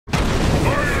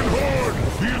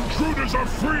soldiers are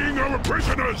freeing our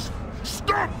prisoners!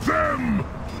 Stop them!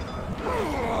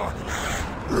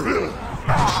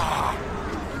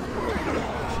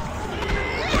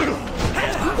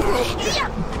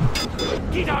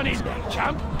 Get on in there,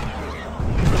 chump!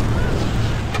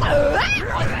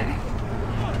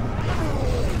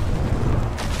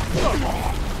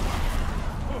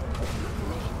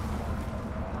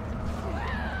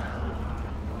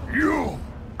 You,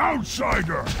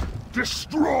 outsider!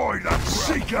 Destroy that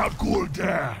seek out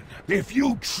Gul'dan if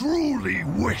you truly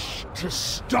wish to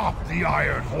stop the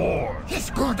Iron Horde! It's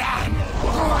Gul'dan!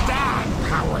 Gul'dan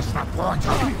powers the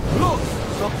portal! Look!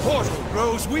 The portal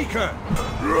grows weaker!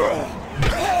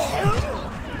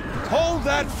 Hold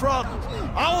that front!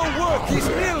 Our work is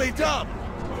nearly done!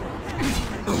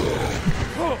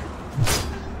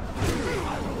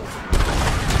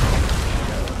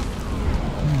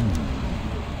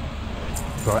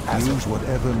 Use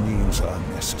whatever means are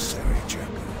necessary,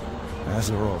 champion.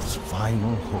 Azeroth's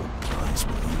final hope lies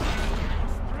with you.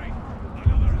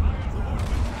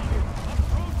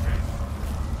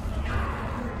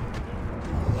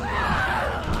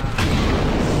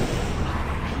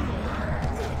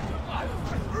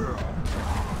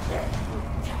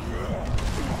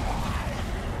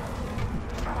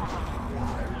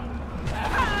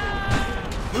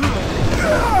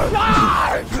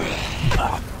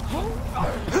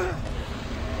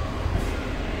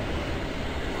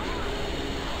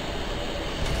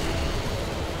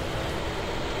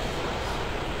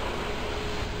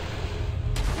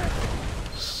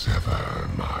 Sever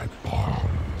my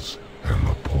bonds, and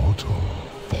the portal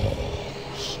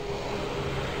falls.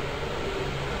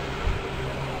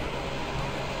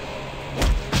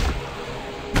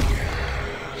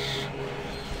 Yes.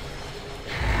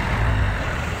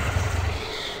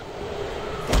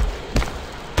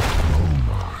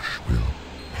 Romarsh will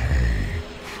pay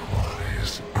for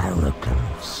his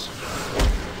arrogance.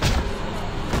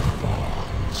 The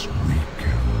bonds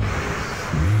weaken.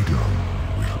 Freedom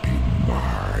will be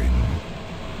mine.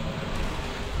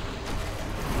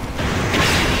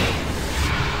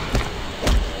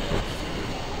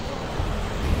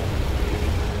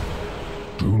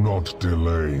 Do not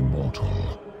delay,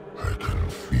 mortal. I can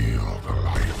feel the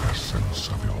life essence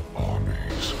of your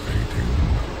armies fading.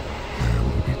 There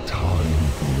will be time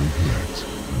for regret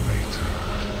later.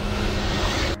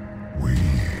 We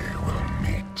will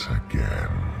meet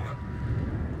again.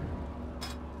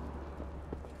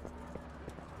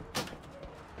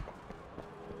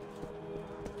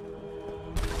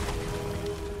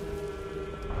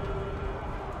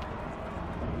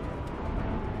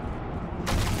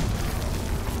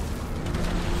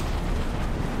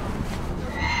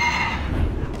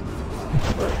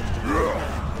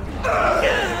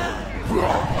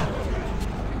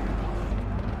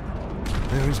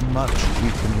 There is much we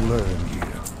can learn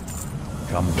here.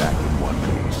 Come back in one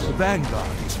piece. The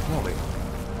Vanguard is falling.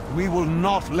 We will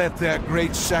not let their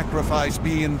great sacrifice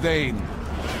be in vain.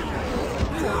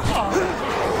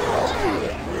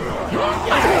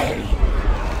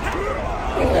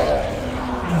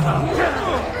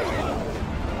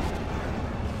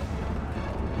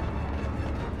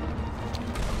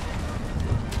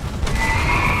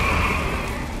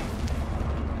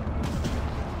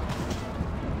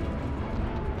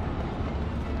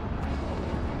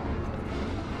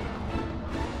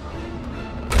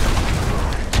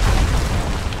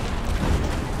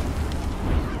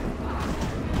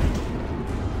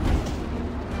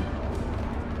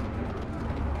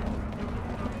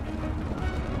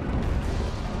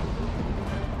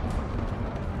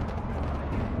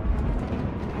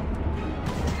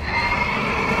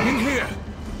 In here!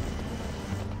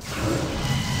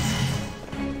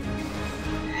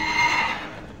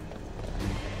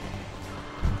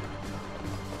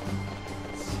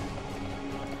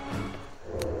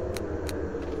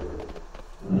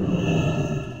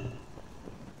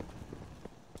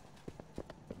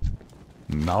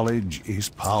 Knowledge is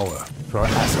power. For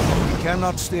Azeroth, we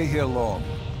cannot stay here long.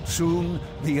 Soon,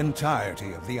 the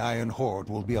entirety of the Iron Horde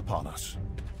will be upon us.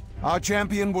 Our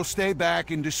champion will stay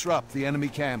back and disrupt the enemy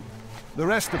camp. The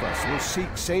rest of us will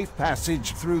seek safe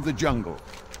passage through the jungle.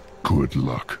 Good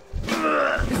luck.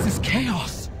 This is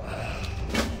chaos!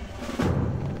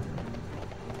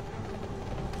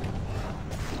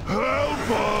 Help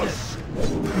us!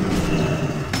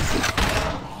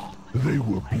 They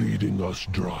were bleeding us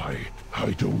dry.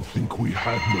 I don't think we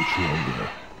had much longer.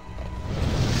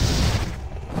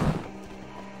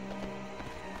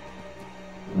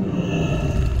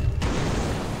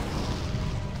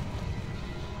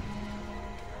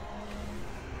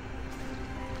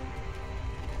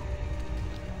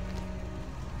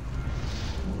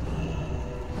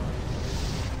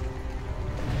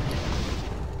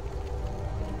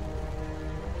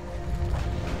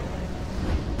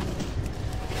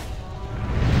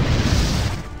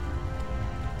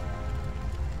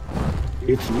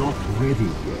 It's not ready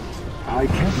yet. I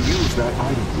can't use that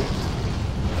item yet.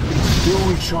 It's still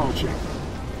recharging.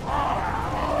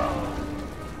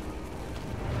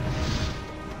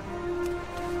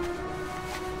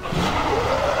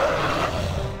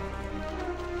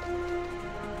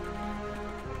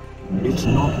 It's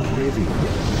not ready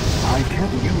yet. I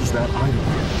can't use that item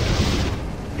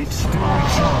yet. It's still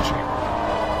recharging.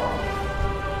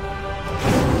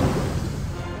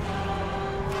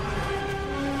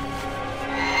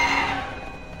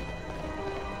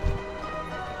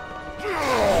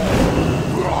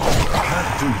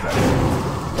 Do that.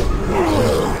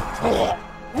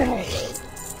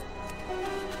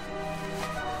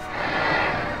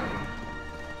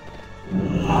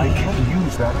 I can't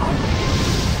use that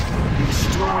item. It's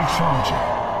still recharging.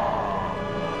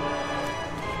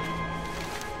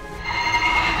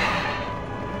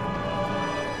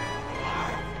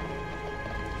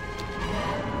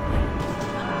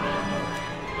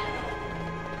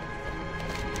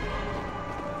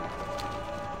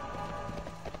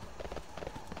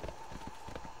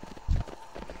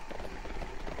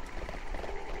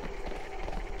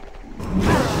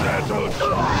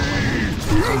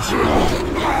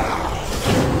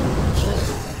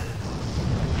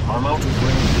 I'm out of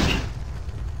range.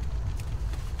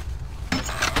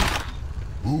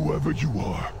 Whoever you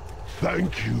are,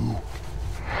 thank you.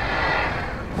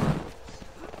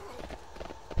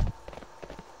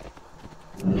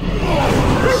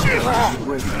 Isn't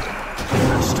ready.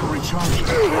 That's still recharging.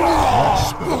 That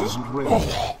spell isn't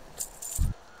ready.